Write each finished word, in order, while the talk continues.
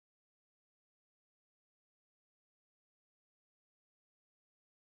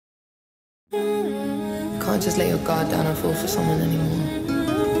Can't just let your guard down and fall for someone anymore.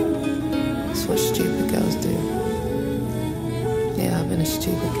 That's what stupid girls do. Yeah, I've been a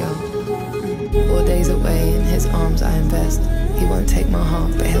stupid girl. 4 days away, in his arms I invest. He won't take my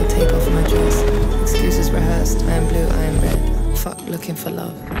heart, but he'll take off my dress. Excuses rehearsed, I am blue, I am red. Fuck looking for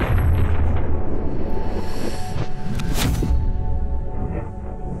love.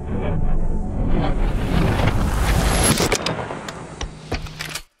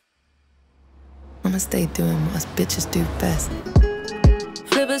 I'ma stay doing what us bitches do best.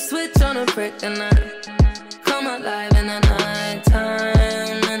 Flip a switch on a brick and I come alive in the night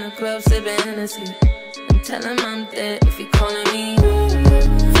time. In the club sipping Hennessy and tell him I'm dead if he calling me.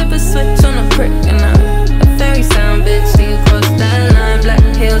 Flip a switch on a brick and I a fairy sound bitch. See you cross that line.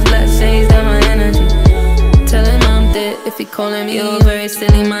 Black heels, black shades, that my energy. Tell him I'm dead if he calling me. You're very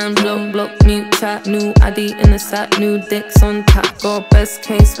silly man, block, mute, chat. New addy in the sack, new dicks on tap. Got best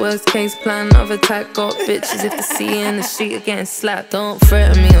case, worst case plan of attack. Got bitches if they see you in the street are getting slapped. Don't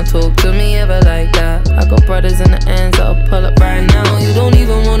threaten me or talk to me ever like that. I got brothers in the ends that'll pull up right now. You don't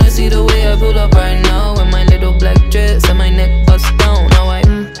even wanna see the way I pull up right now. With my little black dress and my neck bust down. Now I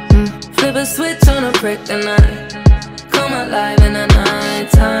flip a switch on a prick and I come alive in the night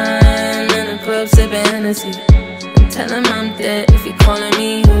time. In the club sipping Hennessy and tell him I'm dead if he calling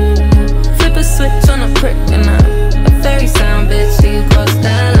me. Flip a switch on a prick and I a fairy sound bitch. See you cross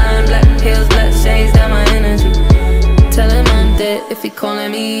that line. Black heels, black shades, that my energy. Tell him I'm dead if he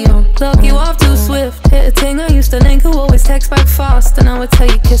calling me. Look, you off too swift. Hit a ting I used to link who always text back fast. And I would tell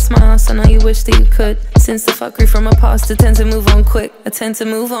you kiss my ass. I know you wish that you could. Since the fuckery from my past, I tend to move on quick. I tend to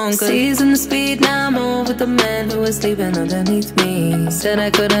move on good. Season the speed, now I'm on with the man who was sleeping underneath me. Said I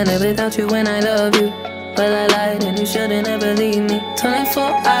couldn't live without you when I love you. Well, I lied and you shouldn't ever leave me. 24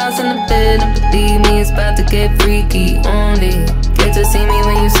 hours in the bed and believe me, it's about to get freaky. Only get to see me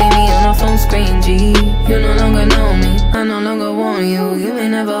when you see me on a phone screen, G. You no longer know me, I no longer want you. You may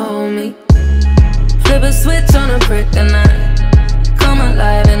never hold me. Flip a switch on a prick and I come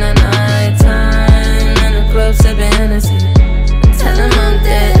alive in the night time. In the club sipping Hennessy and tell him I'm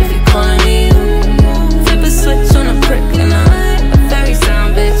dead if he calling me. Flip a switch on a prick and I a fairy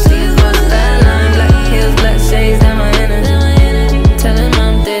sound bitch. See you cross that line. Black heels, black shades, that my energy. Tell him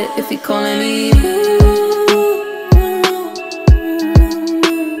I'm dead if he calling me.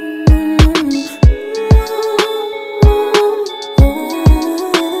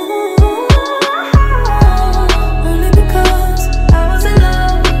 Only because I was in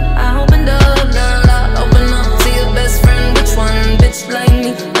love, I opened up, now I open up to your best friend. Which one, bitch like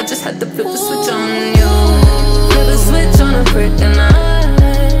me? I just had to flip the switch on you. Flip a switch on a brick and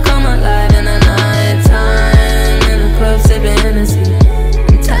I come alive in the night time. In the club sipping Hennessy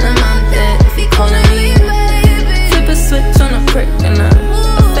and tell him I'm dead if he calling me. Flip a switch on a prick and I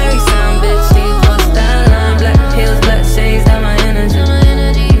a fairy sound bitch. See you cross that line. Black heels, black shades, that my energy.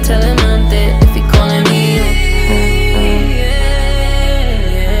 Tell him I'm dead if he calling me.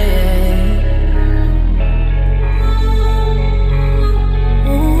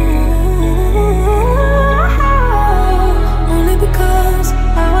 Only because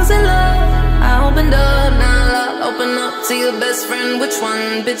I was in love, I opened up, now I open up to your best friend. Which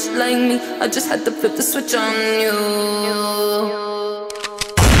one, bitch like me? I just had to flip the switch on you.